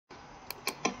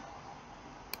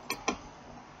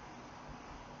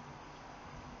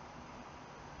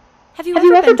Have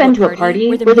you ever been to a party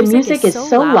where the music is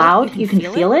so loud you can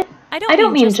feel it? I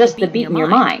don't mean just the beat in your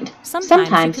mind.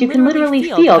 Sometimes you can literally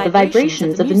feel the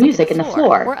vibrations of the music in the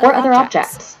floor or other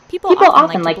objects. People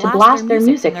often like to blast their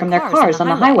music from their cars on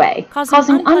the highway,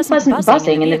 causing unpleasant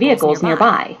buzzing in the vehicles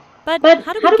nearby. But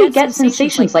how do we get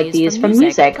sensations like these from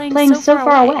music playing so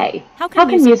far away? How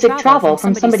can music travel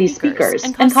from somebody's speakers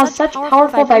and cause such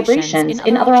powerful vibrations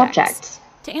in other objects?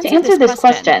 To answer this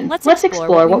question, let's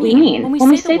explore what we mean when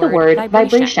we say the word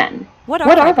vibration. What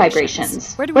are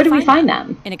vibrations? Where do we find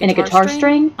them? In a guitar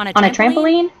string? On a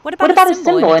trampoline? What about a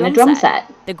cymbal in a drum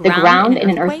set? The ground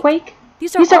in an earthquake?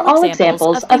 These are all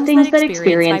examples of things that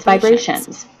experience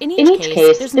vibrations. In each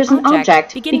case, there's an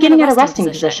object beginning at a resting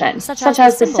position, such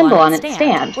as the cymbal on its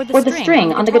stand or the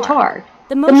string on the guitar.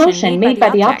 The motion made by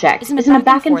the object is in a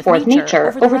back-and-forth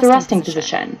nature over the resting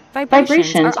position.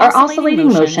 Vibrations are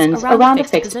oscillating motions around a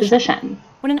fixed position.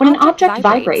 When an object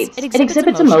vibrates, it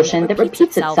exhibits a motion that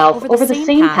repeats itself over the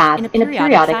same path in a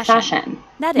periodic fashion.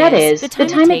 That is, the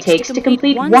time it takes to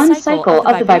complete one cycle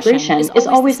of the vibration is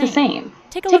always the same.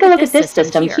 Take a look at this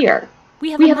system here.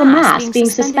 We have a mass being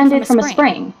suspended from a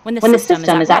spring. When the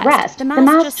system is at rest, the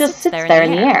mass just sits there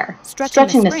in the air,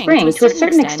 stretching the spring to a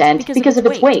certain extent because of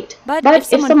its weight. But if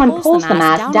someone pulls the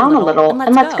mass down a little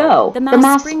and lets go, the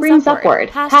mass springs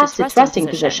upward past its resting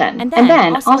position, and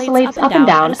then oscillates up and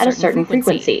down at a certain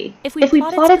frequency. If we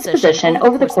plot its position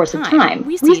over the course of time,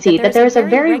 we see that there is a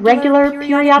very regular,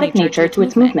 periodic nature to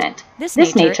its movement.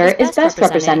 This nature is best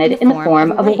represented in the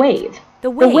form of a wave. The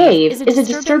wave is a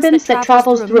disturbance that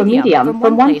travels through a medium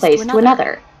from one place to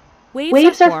another.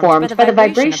 Waves are formed by the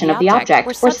vibration of the object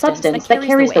or substance that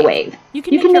carries the wave. You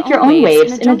can make your own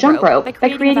waves in a jump rope by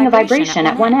creating a vibration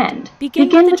at one end.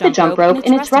 Begin with the jump rope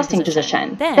in its resting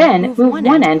position, then move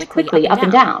one end quickly up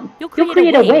and down. You'll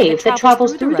create a wave that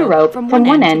travels through the rope from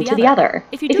one end to the other.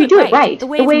 If you do it right, the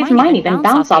wave might even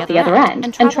bounce off the other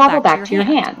end and travel back to your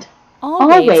hand. All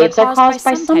waves are caused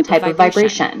by some type of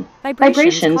vibration.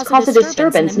 Vibrations cause a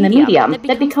disturbance in the medium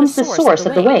that becomes the source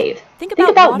of the wave. Think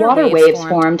about water waves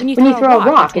formed when you throw a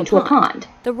rock into a pond.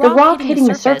 The rock hitting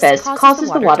the surface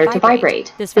causes the water to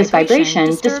vibrate. This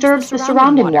vibration disturbs the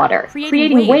surrounding water,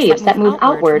 creating waves that move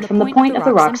outward from the point of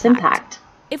the rock's impact.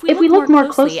 If we look more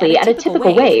closely at a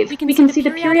typical wave, we can see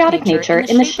the periodic nature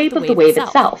in the shape of the wave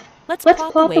itself. Let's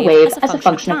plot the waves as a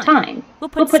function of time. We'll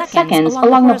put seconds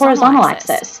along the horizontal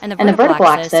axis, and the vertical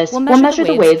axis will measure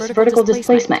the wave's vertical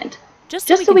displacement. Just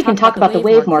so we can talk about the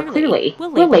wave more clearly,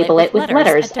 we'll label it with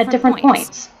letters at different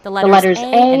points. The letters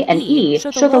A and E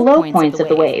show the low points of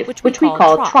the wave, which we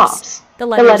call troughs. The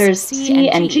letters C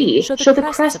and G show the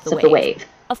crests of the wave.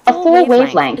 A full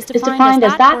wavelength is defined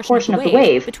as that portion of the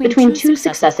wave between two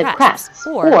successive crests,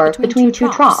 or between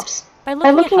two troughs.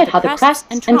 By looking at how the crests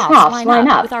and troughs line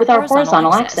up with our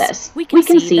horizontal axis, we can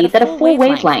see that a full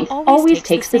wavelength always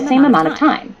takes the same amount of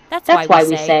time. That's why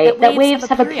we say that waves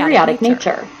have a periodic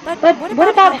nature. But what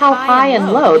about how high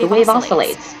and low the wave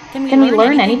oscillates? Can we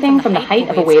learn anything from the height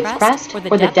of a wave's crest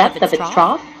or the depth of its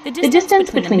trough? The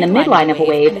distance between the midline of a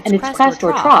wave and its crest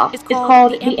or trough is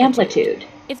called the amplitude.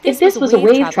 If this was a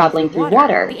wave traveling through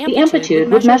water, the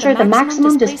amplitude would measure the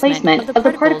maximum displacement of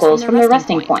the particles from their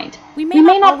resting point. We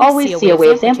may not always see a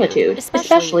wave's amplitude,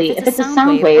 especially if it's a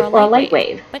sound wave or a light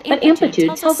wave, but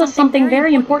amplitude tells us something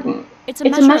very important. It's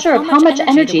a measure of how much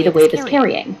energy the wave is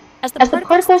carrying. As the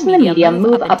particles in the medium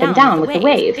move up and down with the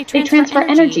wave, they transfer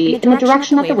energy in the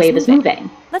direction that the wave is moving.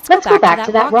 Let's go back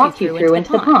to that rock you threw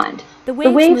into the pond. The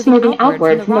waves moving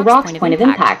outward from the rock's point of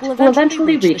impact will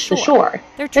eventually reach the shore.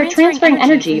 They're transferring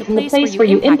energy from the place where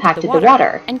you impacted the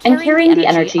water and carrying the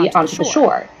energy onto the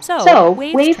shore. So,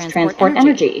 waves transport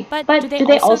energy. But do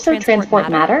they also transport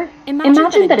matter?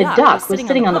 Imagine that a duck was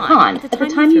sitting on the pond at the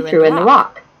time you threw in the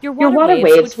rock. Your water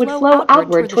waves would flow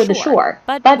outward toward the shore,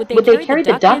 but would they carry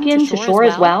the duck in to shore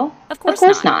as well? Of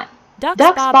course not. Ducks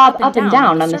bob up and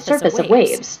down on the surface of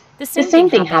waves. The same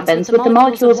thing happens with the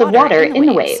molecules of water in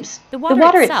the waves. The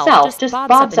water itself just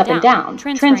bobs up and down,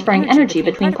 transferring energy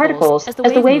between particles as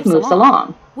the wave moves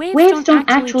along. Waves don't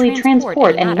actually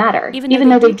transport any matter, even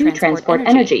though they do transport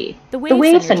energy. The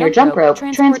waves on your jump rope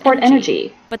transport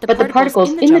energy, but the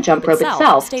particles in the jump rope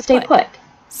itself stay put.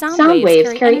 Sound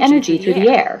waves carry energy through the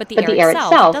air, but the air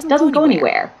itself doesn't go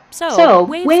anywhere. So,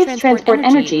 waves transport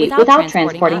energy without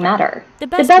transporting matter. The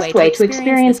best way to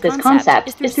experience this concept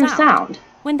is through sound.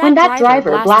 When that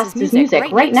driver blasts his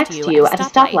music right next to you at a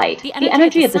stoplight, the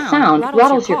energy of the sound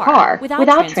rattles your car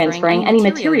without transferring any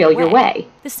material your way.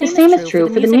 The same is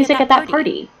true for the music at that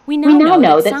party. We now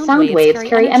know that sound waves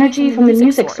carry energy from the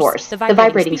music source, the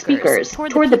vibrating speakers,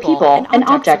 toward the people and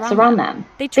objects around them.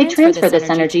 They transfer this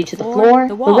energy to the floor,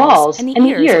 the walls, and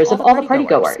the ears of all the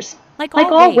partygoers. Like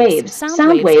all waves,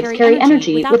 sound waves carry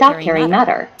energy without carrying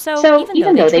matter. So,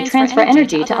 even though they transfer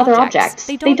energy to other objects,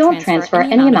 they don't transfer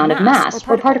any amount of mass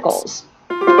or particles.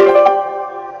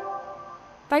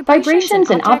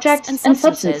 Vibrations in objects and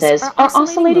substances are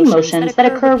oscillating motions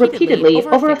that occur repeatedly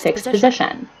over a fixed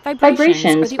position.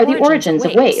 Vibrations are the origins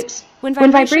of waves. When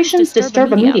vibrations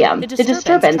disturb a medium, the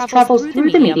disturbance travels through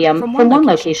the medium from one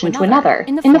location to another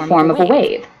in the form of a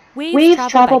wave. Waves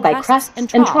travel by crests and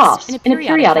troughs in a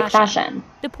periodic fashion.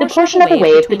 The portion of the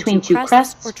wave between two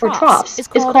crests or troughs is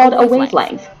called a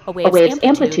wavelength. A wave's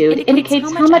amplitude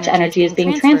indicates how much energy is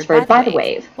being transferred by the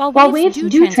wave. While waves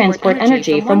do transport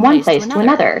energy from one place to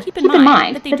another, keep in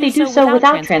mind that they do so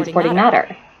without transporting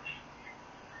matter.